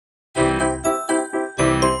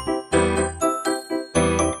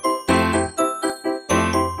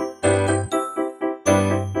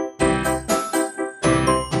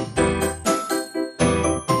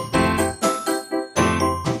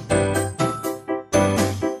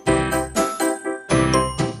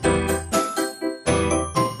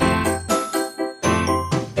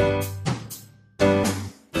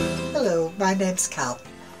name's Cal.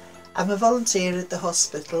 I'm a volunteer at the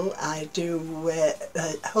hospital. I do a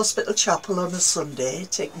hospital chapel on a Sunday,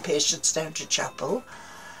 taking patients down to chapel.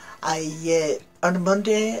 On a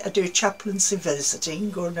Monday I do chaplaincy visiting,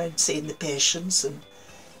 going around seeing the patients and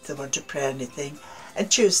if they want to pray anything. And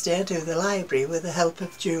Tuesday I do the library with the help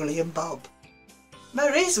of Julie and Bob. My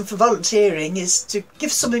reason for volunteering is to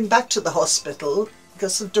give something back to the hospital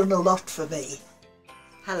because they've done a lot for me.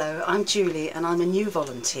 Hello, I'm Julie and I'm a new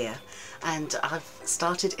volunteer and I've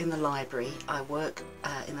started in the library. I work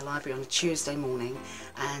in the library on a Tuesday morning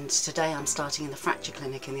and today I'm starting in the fracture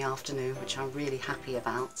clinic in the afternoon, which I'm really happy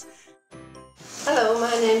about. Hello,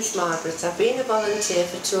 my name's Margaret. I've been a volunteer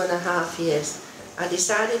for 2.5 years. I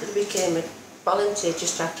decided to become a volunteer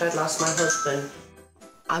just after I'd lost my husband.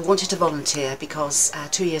 I wanted to volunteer because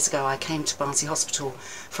 2 years ago I came to Barnsley Hospital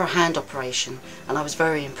for a hand operation and I was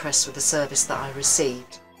very impressed with the service that I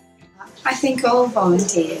received. I think all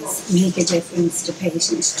volunteers make a difference to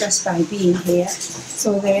patients just by being here,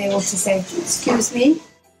 so they're able to say, excuse me.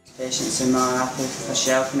 Patients are more happy for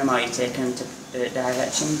helping them, or you taking them to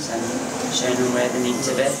directions and showing them where they need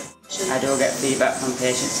to be. I do get feedback from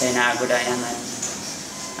patients saying how good I am and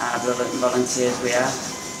how brilliant volunteers we are.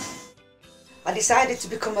 I decided to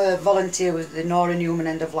become a volunteer with the Nora Newman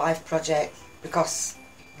End of Life project because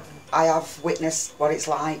I have witnessed what it's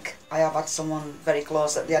like. I have had someone very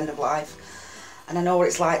close at the end of life and I know what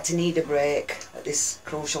it's like to need a break at this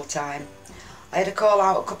crucial time. I had a call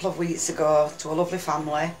out a couple of weeks ago to a lovely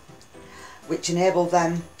family which enabled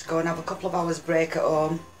them to go and have a couple of hours break at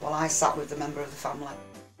home while I sat with the member of the family.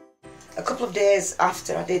 A couple of days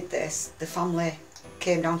after I did this, the family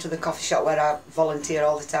came down to the coffee shop where I volunteer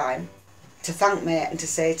all the time to thank me and to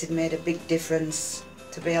say it had made a big difference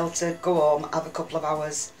to be able to go home, have a couple of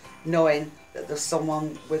hours knowing that there's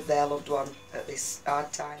someone with their loved one at this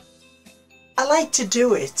hard time. I like to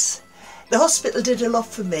do it. The hospital did a lot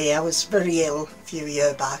for me. I was very ill a few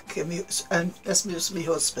years back and as was my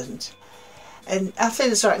husband. And I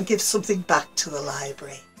feel as though I can give something back to the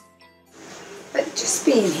library. But just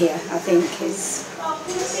being here, I think, is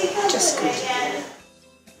just good.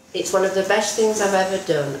 It's one of the best things I've ever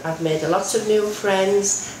done. I've made a lot of new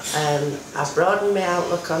friends, I've broadened my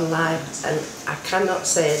outlook on life, and I cannot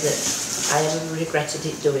say that I ever regretted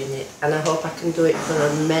it doing it, and I hope I can do it for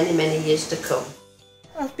many, many years to come.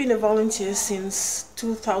 I've been a volunteer since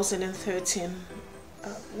 2013.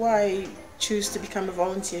 Why I choose to become a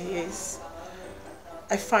volunteer here is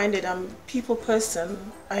I find that I'm a people person.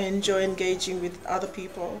 I enjoy engaging with other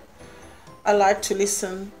people. I like to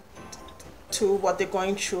listen to what they're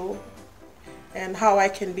going through and how I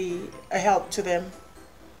can be a help to them.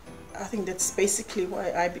 I think that's basically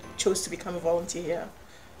why I chose to become a volunteer here.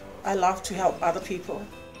 I love to help other people.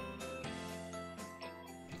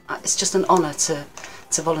 It's just an honour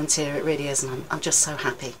to volunteer, it really is, and I'm just so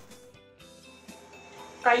happy.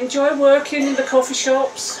 I enjoy working in the coffee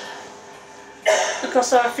shops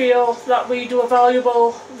because I feel that we do a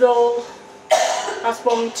valuable role as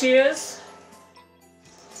volunteers.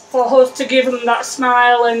 For us to give them that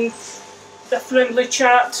smile and the friendly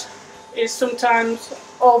chat is sometimes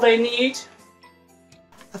all they need.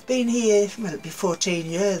 I've been here, well, it'll be 14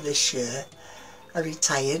 years this year. I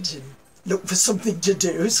retired and looked for something to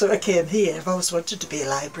do, so I came here. I've always wanted to be a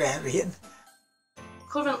librarian.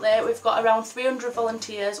 Currently we've got around 300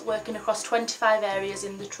 volunteers working across 25 areas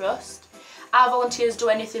in the Trust. Our volunteers do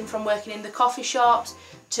anything from working in the coffee shops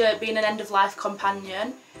to being an end-of-life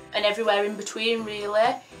companion and everywhere in between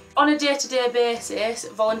really. On a day-to-day basis,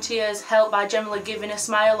 volunteers help by generally giving a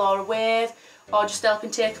smile or a wave or just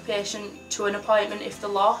helping take a patient to an appointment if they're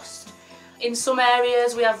lost. In some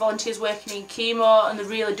areas we have volunteers working in chemo and they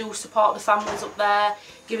really do support the families up there,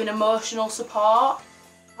 giving emotional support.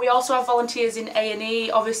 We also have volunteers in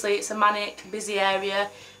A&E, obviously it's a manic, busy area,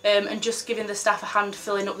 and just giving the staff a hand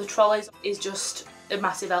filling up the trolleys is just a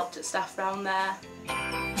massive help to staff around there.